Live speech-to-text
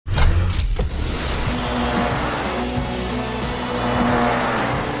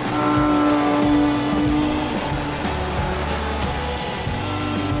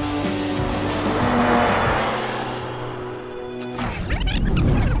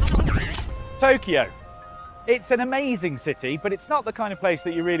Tokyo. It's an amazing city, but it's not the kind of place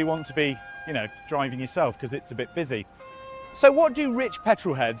that you really want to be, driving yourself because it's a bit busy. So what do rich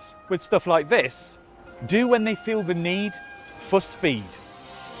petrol heads with stuff like this do when they feel the need for speed?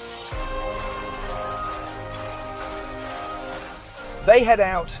 They head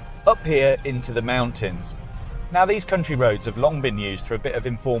out up here into the mountains. Now, these country roads have long been used for a bit of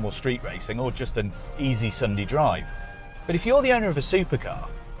informal street racing or just an easy Sunday drive. But if you're the owner of a supercar,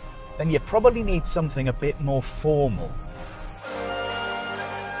 then you probably need something a bit more formal.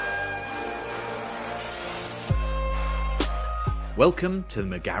 Welcome to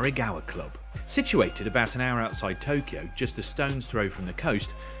the Magarigawa Club. Situated about an hour outside Tokyo, just a stone's throw from the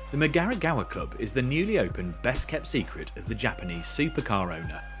coast, the Magarigawa Club is the newly opened best-kept secret of the Japanese supercar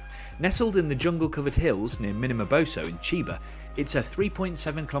owner. Nestled in the jungle-covered hills near Minamiboso in Chiba, it's a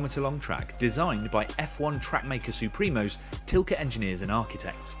 3.7km long track designed by F1 trackmaker Supremos, Tilka engineers and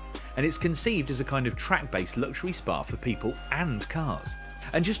architects. And it's conceived as a kind of track-based luxury spa for people and cars.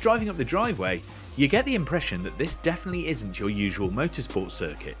 And just driving up the driveway, you get the impression that this definitely isn't your usual motorsport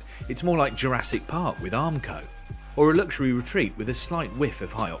circuit. It's more like Jurassic Park with Armco, or a luxury retreat with a slight whiff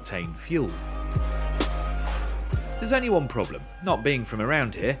of high-octane fuel. There's only one problem. Not being from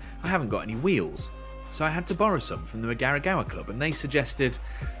around here, I haven't got any wheels. So I had to borrow some from the Magarigawa Club, and they suggested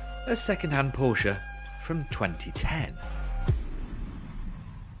a second-hand Porsche from 2010.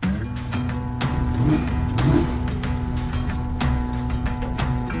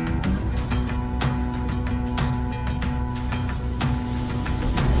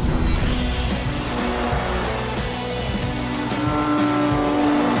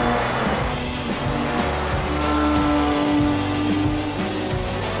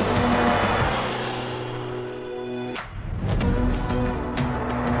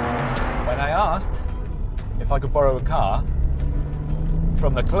 If I could borrow a car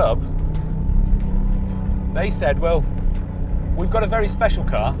from the club, they said, well, we've got a very special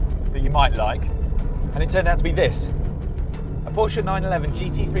car that you might like, and it turned out to be this, a Porsche 911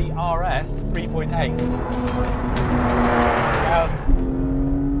 GT3 RS 3.8.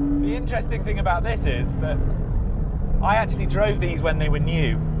 The interesting thing about this is that I actually drove these when they were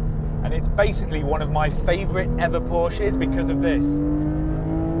new, and it's basically one of my favourite ever Porsches because of this.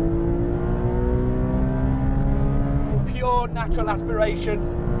 Pure natural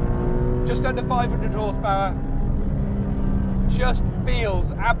aspiration, just under 500 horsepower, just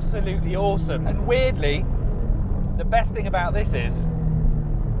feels absolutely awesome. And weirdly, the best thing about this is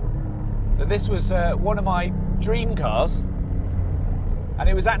that this was one of my dream cars, and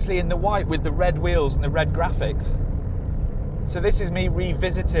it was actually in the white with the red wheels and the red graphics. So this is me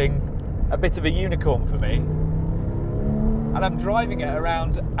revisiting a bit of a unicorn for me, and I'm driving it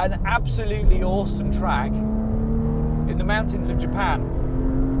around an absolutely awesome track in the mountains of Japan.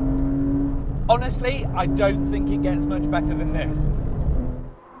 Honestly, I don't think it gets much better than this.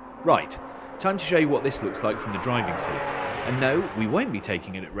 Right, time to show you what this looks like from the driving seat. And no, we won't be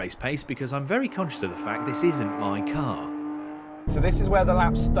taking it at race pace because I'm very conscious of the fact this isn't my car. So this is where the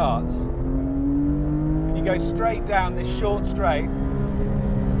lap starts. And you go straight down this short straight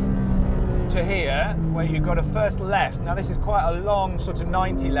to here, where you've got a first left. Now this is quite a long sort of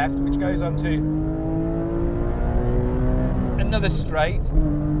 90 left, which goes on to another straight.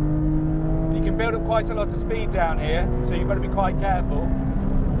 You can build up quite a lot of speed down here, so you've got to be quite careful.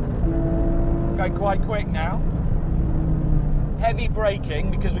 Going quite quick now. Heavy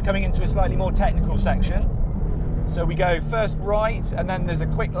braking because we're coming into a slightly more technical section. So we go first right and then there's a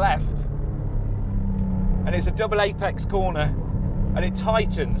quick left. And it's a double apex corner and it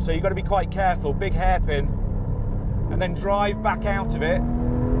tightens, so you've got to be quite careful. Big hairpin. And then drive back out of it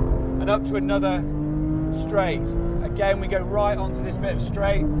and up to another straight. Again, we go right onto this bit of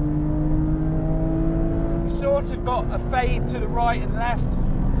straight. You sort of got a fade to the right and left,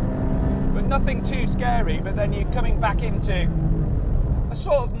 but nothing too scary. But then you're coming back into a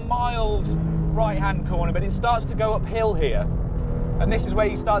sort of mild right-hand corner, but it starts to go uphill here. And this is where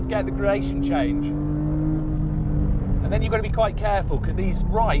you start to get the gradation change. And then you've got to be quite careful because these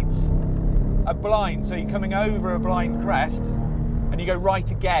rights are blind, so you're coming over a blind crest and you go right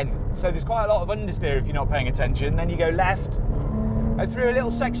again. So there's quite a lot of understeer if you're not paying attention. Then you go left and through a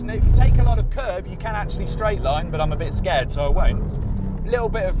little section that if you take a lot of curb, you can actually straight line, but I'm a bit scared, so I won't. A little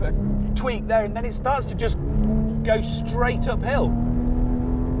bit of a tweak there, and then it starts to just go straight uphill.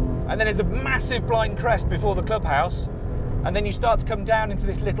 And then there's a massive blind crest before the clubhouse, and then you start to come down into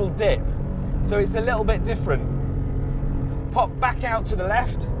this little dip. So it's a little bit different. Pop back out to the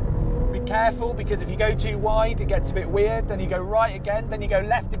left. Be careful, because if you go too wide, it gets a bit weird. Then you go right again, then you go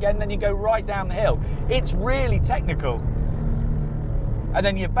left again, then you go right down the hill. It's really technical. and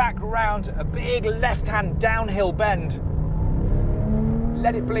then you're back round a big left-hand downhill bend.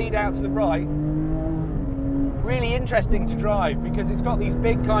 Let it bleed out to the right. Really interesting to drive because it's got these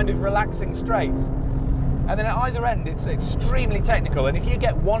big kind of relaxing straights. And then at either end, it's extremely technical. And if you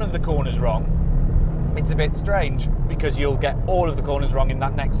get one of the corners wrong, it's a bit strange because you'll get all of the corners wrong in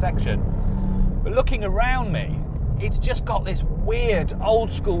that next section. But looking around me, it's just got this weird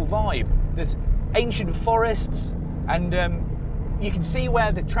old school vibe. There's ancient forests, and you can see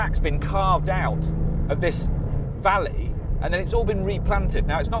where the track's been carved out of this valley, and then it's all been replanted.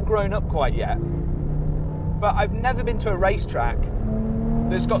 Now, it's not grown up quite yet, but I've never been to a racetrack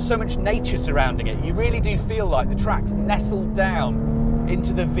that's got so much nature surrounding it. You really do feel like the track's nestled down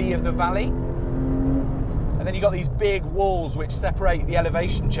into the V of the valley. And then you've got these big walls which separate the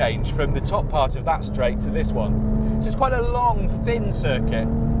elevation change from the top part of that straight to this one. So it's quite a long, thin circuit,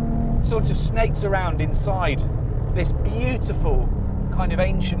 sort of snakes around inside this beautiful kind of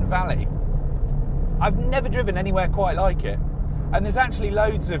ancient valley. I've never driven anywhere quite like it. And there's actually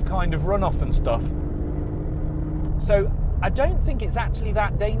loads of kind of runoff and stuff. So I don't think it's actually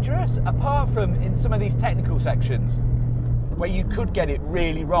that dangerous, apart from in some of these technical sections where you could get it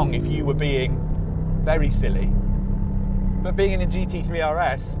really wrong if you were being very silly. But being in a GT3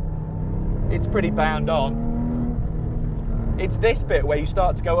 RS, it's pretty bound on. It's this bit where you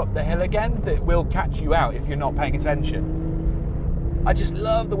start to go up the hill again that will catch you out if you're not paying attention. I just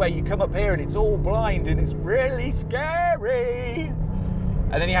love the way you come up here and it's all blind and it's really scary.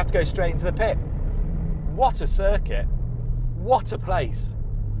 And then you have to go straight into the pit. What a circuit. What a place.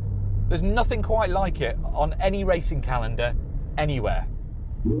 There's nothing quite like it on any racing calendar anywhere.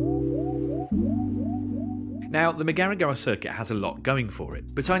 Now, the Magarigawa circuit has a lot going for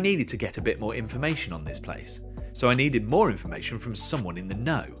it, but I needed to get a bit more information on this place. So I needed more information from someone in the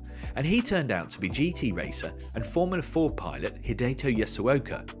know, and he turned out to be GT racer and Formula 4 pilot Hideto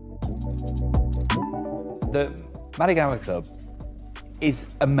Yasuoka. The Magarigawa Club is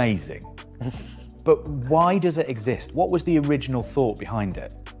amazing, but why does it exist? What was the original thought behind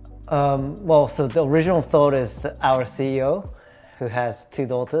it? Well, so the original thought is that our CEO, who has two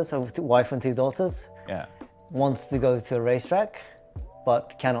daughters, a wife and two daughters, wants to go to a racetrack,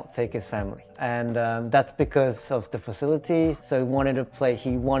 but cannot take his family. And that's because of the facilities. So he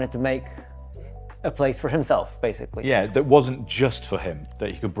wanted to make a place for himself, basically. Yeah, that wasn't just for him,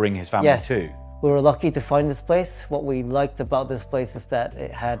 that he could bring his family to. We were lucky to find this place. What we liked about this place is that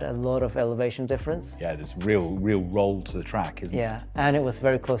it had a lot of elevation difference. Yeah, there's real roll to the track, isn't it? Yeah, and it was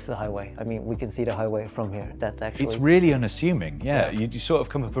very close to the highway. I mean, we can see the highway from here. That's actually... It's really unassuming, yeah. You sort of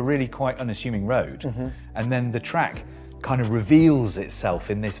come up a really quite unassuming road, and then the track kind of reveals itself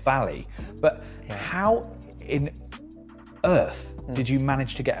in this valley. But how in earth did you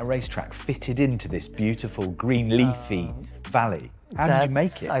manage to get a racetrack fitted into this beautiful green leafy valley? How did you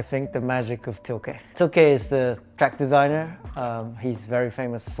make it? I think the magic of Tilke. Tilke is the track designer. He's very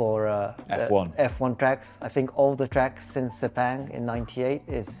famous for F1 tracks. I think all the tracks since Sepang in '98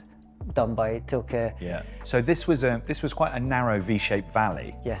 is done by Tilke. Yeah. So this was quite a narrow V-shaped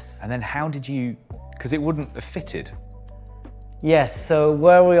valley. Yes. And then how did you? Because it wouldn't have fitted. Yes. So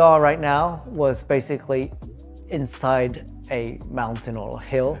where we are right now was basically inside a mountain or a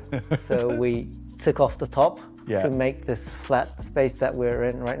hill. So we took off the top. To make this flat space that we're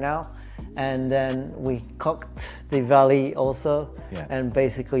in right now. And then we cocked the valley also and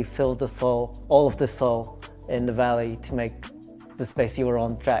basically filled the soil, all of the soil in the valley to make the space you were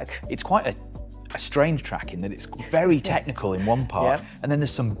on track. It's quite a strange track in that it's very technical in one part and then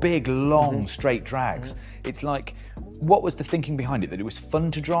there's some big long straight drags. It's like, what was the thinking behind it? That it was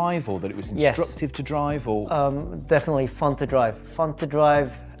fun to drive or that it was instructive to drive? Or definitely fun to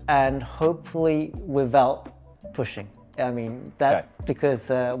drive and hopefully without pushing. I mean, because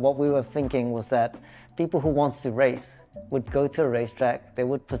what we were thinking was that people who wants to race would go to a racetrack, they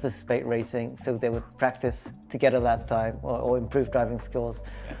would participate racing, so they would practice to get a lap time or improve driving skills.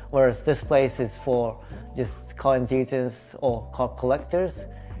 Whereas this place is for just car enthusiasts or car collectors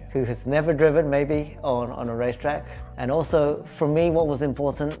who has never driven maybe on a racetrack. And also for me, what was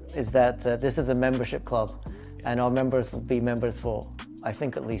important is that this is a membership club and our members would be members for I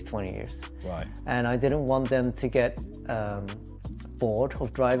think at least 20 years. Right. And I didn't want them to get bored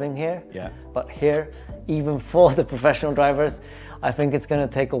of driving here. Yeah. But here, even for the professional drivers, I think it's going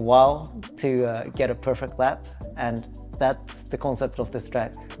to take a while to get a perfect lap. And that's the concept of this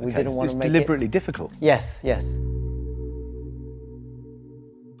track. We didn't want to make it deliberately difficult. Yes, yes.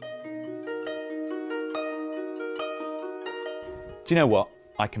 Do you know what?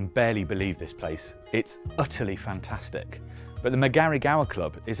 I can barely believe this place. It's utterly fantastic. But the Magarigawa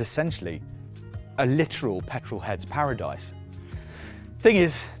Club is essentially a literal petrol head's paradise. Thing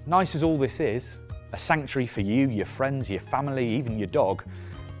is, nice as all this is, a sanctuary for you, your friends, your family, even your dog,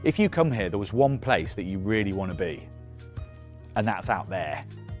 if you come here, there was one place that you really want to be, and that's out there,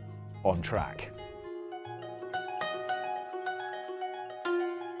 on track.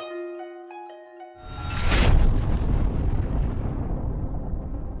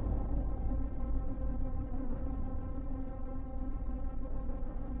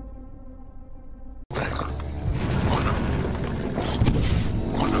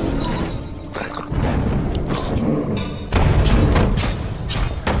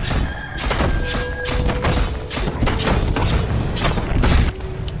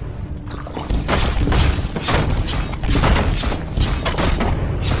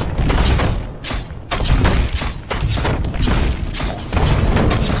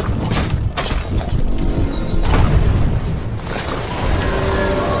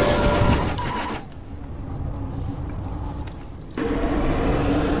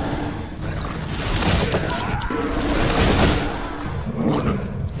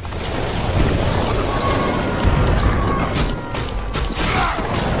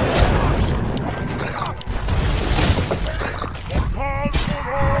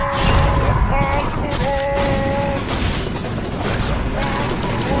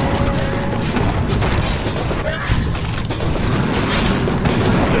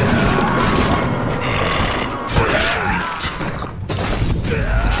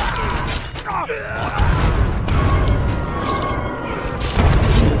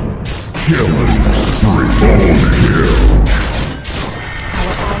 Killing spree.